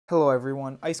Hello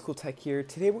everyone, IceCool Tech here.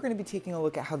 Today we're going to be taking a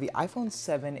look at how the iPhone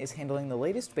 7 is handling the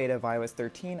latest beta of iOS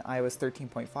 13, iOS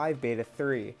 13.5 Beta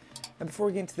 3. And before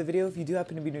we get into the video, if you do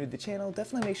happen to be new to the channel,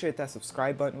 definitely make sure to hit that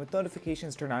subscribe button with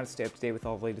notifications turned on to stay up to date with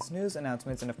all the latest news,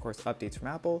 announcements, and of course updates from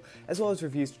Apple, as well as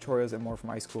reviews, tutorials, and more from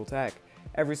iCool Tech.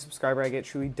 Every subscriber I get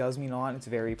truly does mean a lot and it's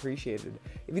very appreciated.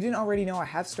 If you didn't already know, I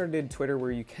have started Twitter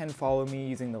where you can follow me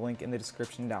using the link in the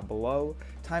description down below.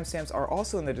 Timestamps are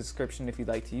also in the description if you'd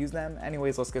like to use them.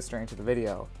 Anyways, let's get straight into the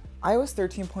video. iOS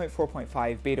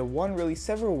 13.4.5 Beta 1 released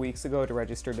several weeks ago to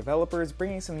registered developers,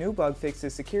 bringing some new bug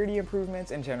fixes, security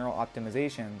improvements, and general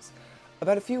optimizations.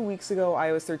 About a few weeks ago,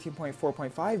 iOS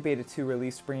 13.4.5 Beta 2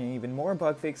 released, bringing even more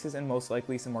bug fixes and most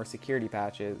likely some more security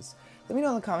patches. Let me know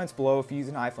in the comments below if you use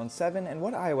an iPhone 7 and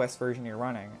what iOS version you're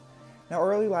running. Now,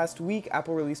 early last week,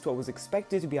 Apple released what was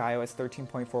expected to be iOS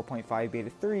 13.4.5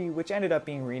 Beta 3, which ended up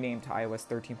being renamed to iOS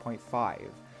 13.5.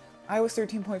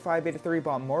 iOS 13.5 Beta 3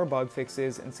 brought more bug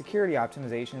fixes and security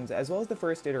optimizations, as well as the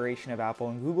first iteration of Apple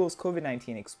and Google's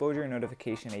COVID-19 exposure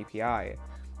notification API.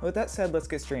 With that said, let's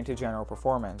get straight into general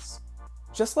performance.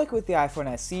 Just like with the iPhone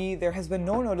SE, there has been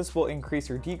no noticeable increase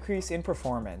or decrease in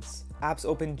performance. Apps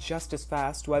open just as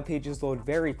fast, web pages load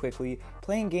very quickly,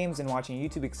 playing games and watching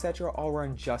YouTube etc. all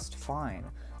run just fine.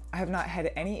 I have not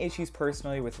had any issues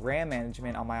personally with RAM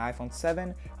management on my iPhone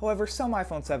 7, however some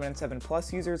iPhone 7 and 7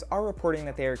 Plus users are reporting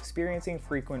that they are experiencing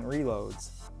frequent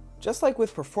reloads. Just like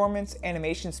with performance,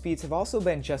 animation speeds have also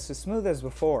been just as smooth as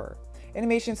before.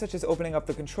 Animations such as opening up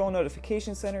the control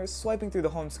notification centers, swiping through the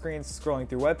home screens, scrolling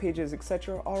through web pages,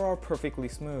 etc. are all perfectly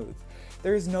smooth.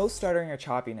 There is no stuttering or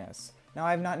choppiness. Now,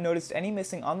 I have not noticed any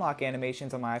missing unlock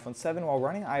animations on my iPhone 7 while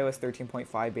running iOS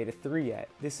 13.5 Beta 3 yet.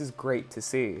 This is great to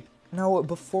see. Now,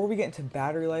 before we get into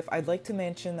battery life, I'd like to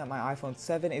mention that my iPhone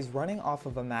 7 is running off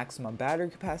of a maximum battery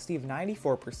capacity of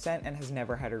 94% and has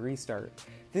never had a restart.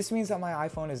 This means that my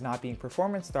iPhone is not being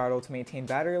performance throttled to maintain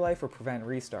battery life or prevent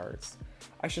restarts.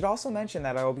 I should also mention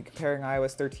that I will be comparing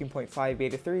iOS 13.5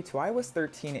 Beta 3 to iOS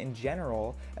 13 in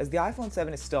general, as the iPhone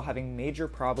 7 is still having major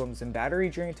problems in battery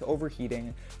drain to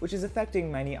overheating, which is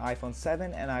affecting many iPhone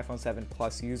 7 and iPhone 7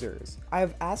 Plus users. I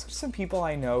have asked some people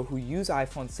I know who use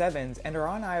iPhone 7s and are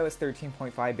on iOS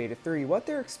 13.5 Beta 3 what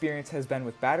their experience has been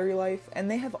with battery life,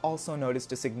 and they have also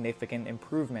noticed a significant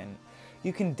improvement.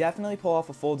 You can definitely pull off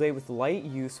a full day with light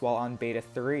use while on Beta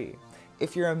 3.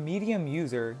 If you're a medium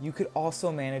user, you could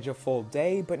also manage a full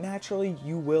day, but naturally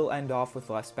you will end off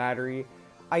with less battery.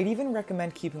 I'd even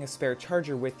recommend keeping a spare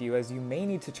charger with you, as you may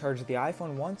need to charge the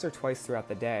iPhone once or twice throughout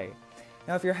the day.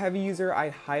 Now, if you're a heavy user,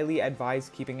 I'd highly advise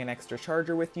keeping an extra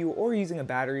charger with you or using a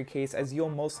battery case, as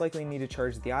you'll most likely need to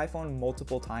charge the iPhone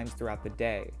multiple times throughout the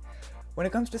day. When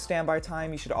it comes to standby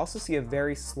time, you should also see a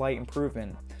very slight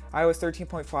improvement. iOS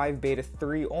 13.5 Beta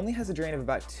 3 only has a drain of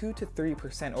about 2 to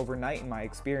 3% overnight in my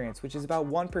experience, which is about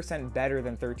 1% better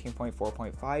than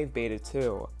 13.4.5 Beta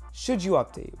 2. Should you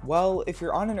update? Well, if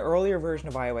you're on an earlier version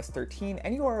of iOS 13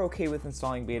 and you are okay with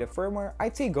installing beta firmware,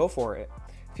 I'd say go for it.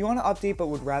 If you want to update but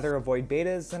would rather avoid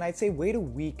betas, then I'd say wait a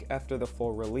week after the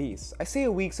full release. I say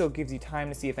a week so it gives you time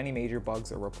to see if any major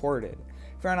bugs are reported.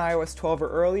 If you're on iOS 12 or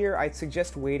earlier, I'd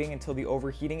suggest waiting until the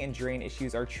overheating and drain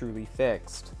issues are truly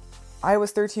fixed.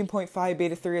 iOS 13.5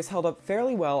 Beta 3 has held up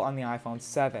fairly well on the iPhone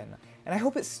 7, and I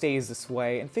hope it stays this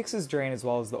way and fixes drain as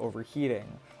well as the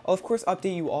overheating. I'll of course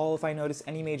update you all if I notice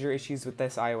any major issues with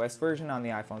this iOS version on the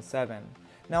iPhone 7.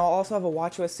 Now, I'll also have a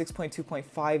WatchOS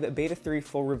 6.2.5 Beta 3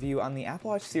 full review on the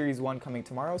Apple Watch Series 1 coming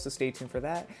tomorrow, so stay tuned for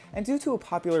that. And due to a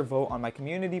popular vote on my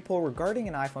community poll regarding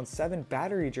an iPhone 7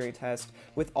 battery drain test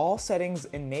with all settings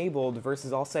enabled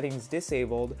versus all settings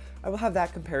disabled, I will have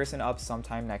that comparison up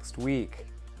sometime next week.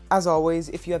 As always,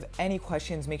 if you have any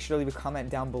questions, make sure to leave a comment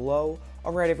down below.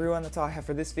 Alright everyone, that's all I have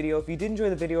for this video. If you did enjoy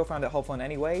the video or found it helpful in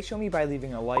any way, show me by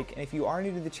leaving a like, and if you are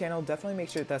new to the channel, definitely make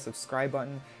sure to hit that subscribe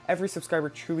button. Every subscriber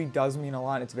truly does mean a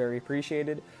lot, and it's very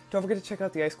appreciated. Don't forget to check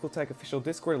out the iCool Tech official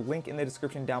Discord, link in the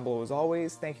description down below as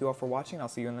always. Thank you all for watching, I'll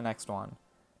see you in the next one.